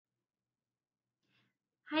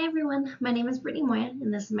Hi everyone, my name is Brittany Moya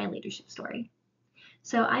and this is my leadership story.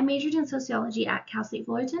 So I majored in sociology at Cal State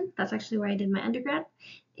Fullerton. That's actually where I did my undergrad.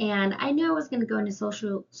 And I knew I was going to go into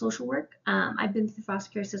social work. I've been through the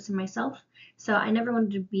foster care system myself, so I never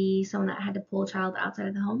wanted to be someone that had to pull a child outside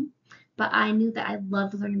of the home. But I knew that I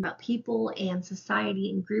loved learning about people and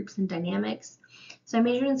society and groups and dynamics. So I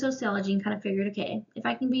majored in sociology and kind of figured, okay, if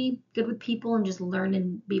I can be good with people and just learn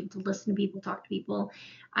and be able to listen to people, talk to people,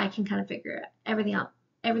 I can kind of figure everything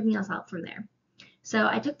else out from there. So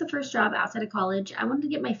I took the first job outside of college. I wanted to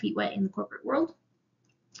get my feet wet in the corporate world.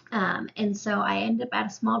 And so I ended up at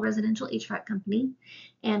a small residential HVAC company.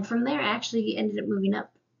 And from there, I actually ended up moving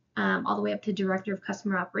up all the way up to director of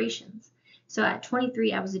customer operations. So at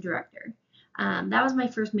 23, I was a director. That was my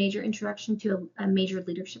first major introduction to a major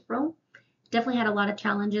leadership role. Definitely had a lot of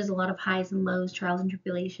challenges, a lot of highs and lows, trials and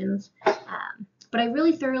tribulations. But I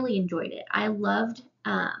really thoroughly enjoyed it. I loved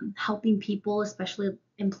helping people, especially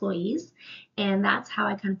employees, and that's how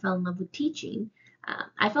I kind of fell in love with teaching.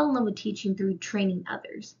 I fell in love with teaching through training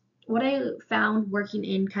others. What I found working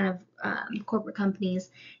in kind of corporate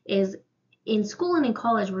companies is in school and in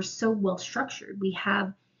college, we're so well structured. We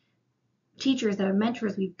have teachers that are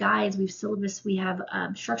mentors, we have guides, we have syllabus, we have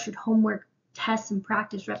structured homework, tests and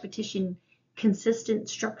practice, repetition, consistent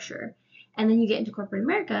structure. And then you get into corporate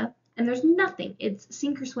America and there's nothing. It's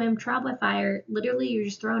sink or swim, trial by fire. Literally, you're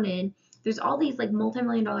just thrown in. There's all these like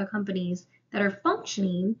multi-million-dollar companies that are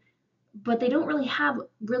functioning, but they don't really have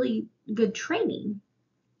really good training.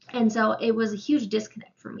 And so it was a huge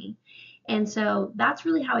disconnect for me. And so that's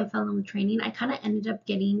really how I fell in love with training. I kind of ended up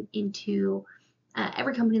getting into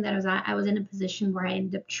every company that I was at. I was in a position where I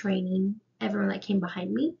ended up training everyone that came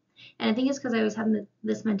behind me. And I think it's because I was having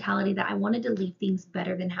this mentality that I wanted to leave things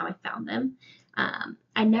better than how I found them.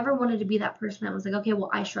 I never wanted to be that person that was like, okay,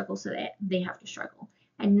 well, I struggle, so they have to struggle.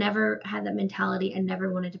 I never had that mentality. I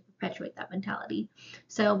never wanted to perpetuate that mentality.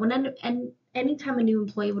 So anytime a new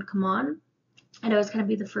employee would come on, I'd always kind of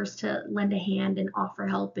be the first to lend a hand and offer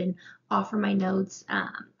help and offer my notes,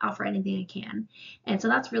 offer anything I can. And so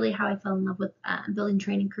that's really how I fell in love with building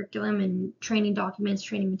training curriculum and training documents,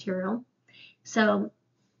 training material. So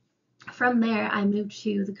from there, I moved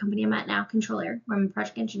to the company I'm at now, Control Air, where I'm a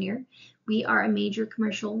project engineer. We are a major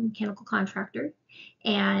commercial mechanical contractor.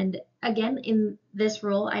 And again, in this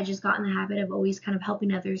role, I just got in the habit of always kind of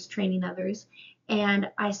helping others, training others. And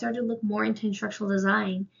I started to look more into instructional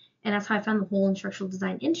design. And that's how I found the whole instructional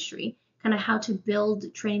design industry, kind of how to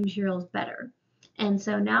build training materials better. And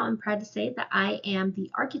so now I'm proud to say that I am the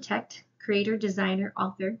architect, creator, designer,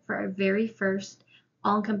 author for our very first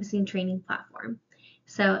all-encompassing training platform.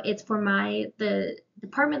 So it's for the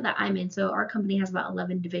department that I'm in. So our company has about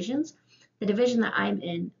 11 divisions. The division that I'm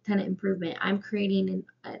in, tenant improvement, I'm creating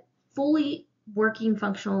a fully working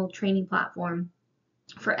functional training platform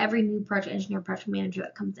for every new project engineer, project manager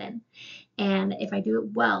that comes in. And if I do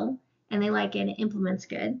it well and they like it and it implements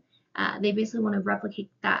good, they basically want to replicate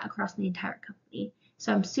that across the entire company.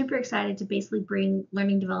 So I'm super excited to basically bring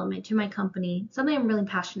learning development to my company, something I'm really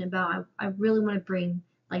passionate about. I really want to bring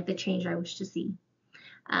like the change I wish to see.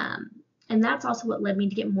 And that's also what led me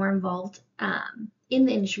to get more involved in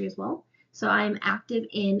the industry as well. So I'm active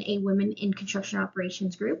in a women in construction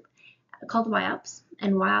operations group called YOPS.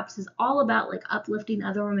 And YOPS is all about like uplifting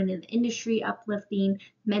other women in the industry, uplifting,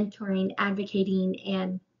 mentoring, advocating,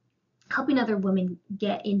 and helping other women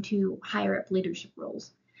get into higher up leadership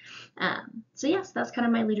roles. So yes, that's kind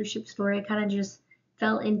of my leadership story. I kind of just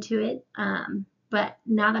fell into it. But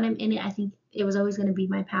now that I'm in it, I think it was always going to be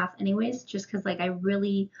my path anyways, just because like I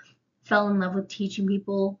really fell in love with teaching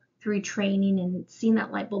people through training and seeing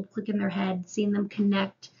that light bulb click in their head, seeing them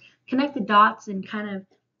connect the dots and kind of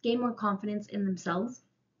gain more confidence in themselves.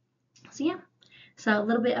 So yeah, so a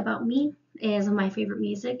little bit about me is my favorite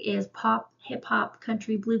music is pop, hip hop,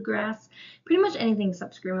 country, bluegrass, pretty much anything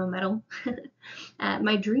except screamo metal.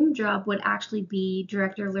 My dream job would actually be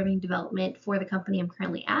director of learning development for the company I'm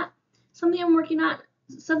currently at. Something I'm working on,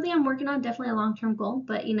 definitely a long-term goal,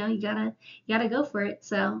 but you know, you gotta go for it.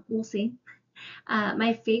 So we'll see.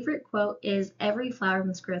 My favorite quote is every flower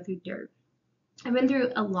must grow through dirt. I've been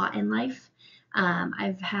through a lot in life.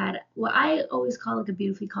 I've had what I always call like a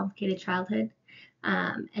beautifully complicated childhood.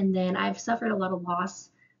 And then I've suffered a lot of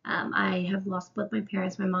loss. I have lost both my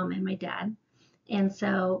parents, my mom and my dad. And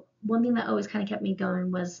so one thing that always kind of kept me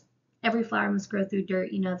going was every flower must grow through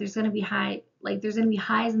dirt. You know, there's going to be there's going to be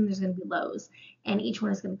highs and there's going to be lows, and each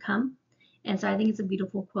one is going to come. And so I think it's a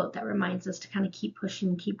beautiful quote that reminds us to kind of keep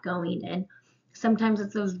pushing, keep going. And sometimes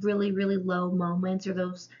it's those really, really low moments or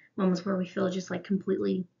those moments where we feel just like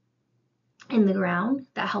completely in the ground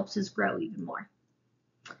that helps us grow even more.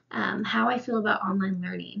 How I feel about online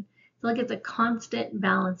learning. I feel like it's a constant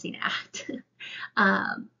balancing act.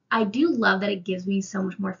 I do love that it gives me so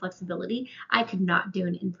much more flexibility. I could not do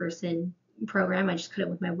an in-person program. I just couldn't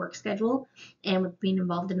with my work schedule and with being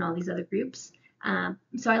involved in all these other groups.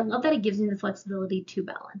 So I love that it gives me the flexibility to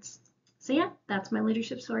balance. So yeah, that's my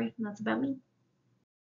leadership story, and that's about me.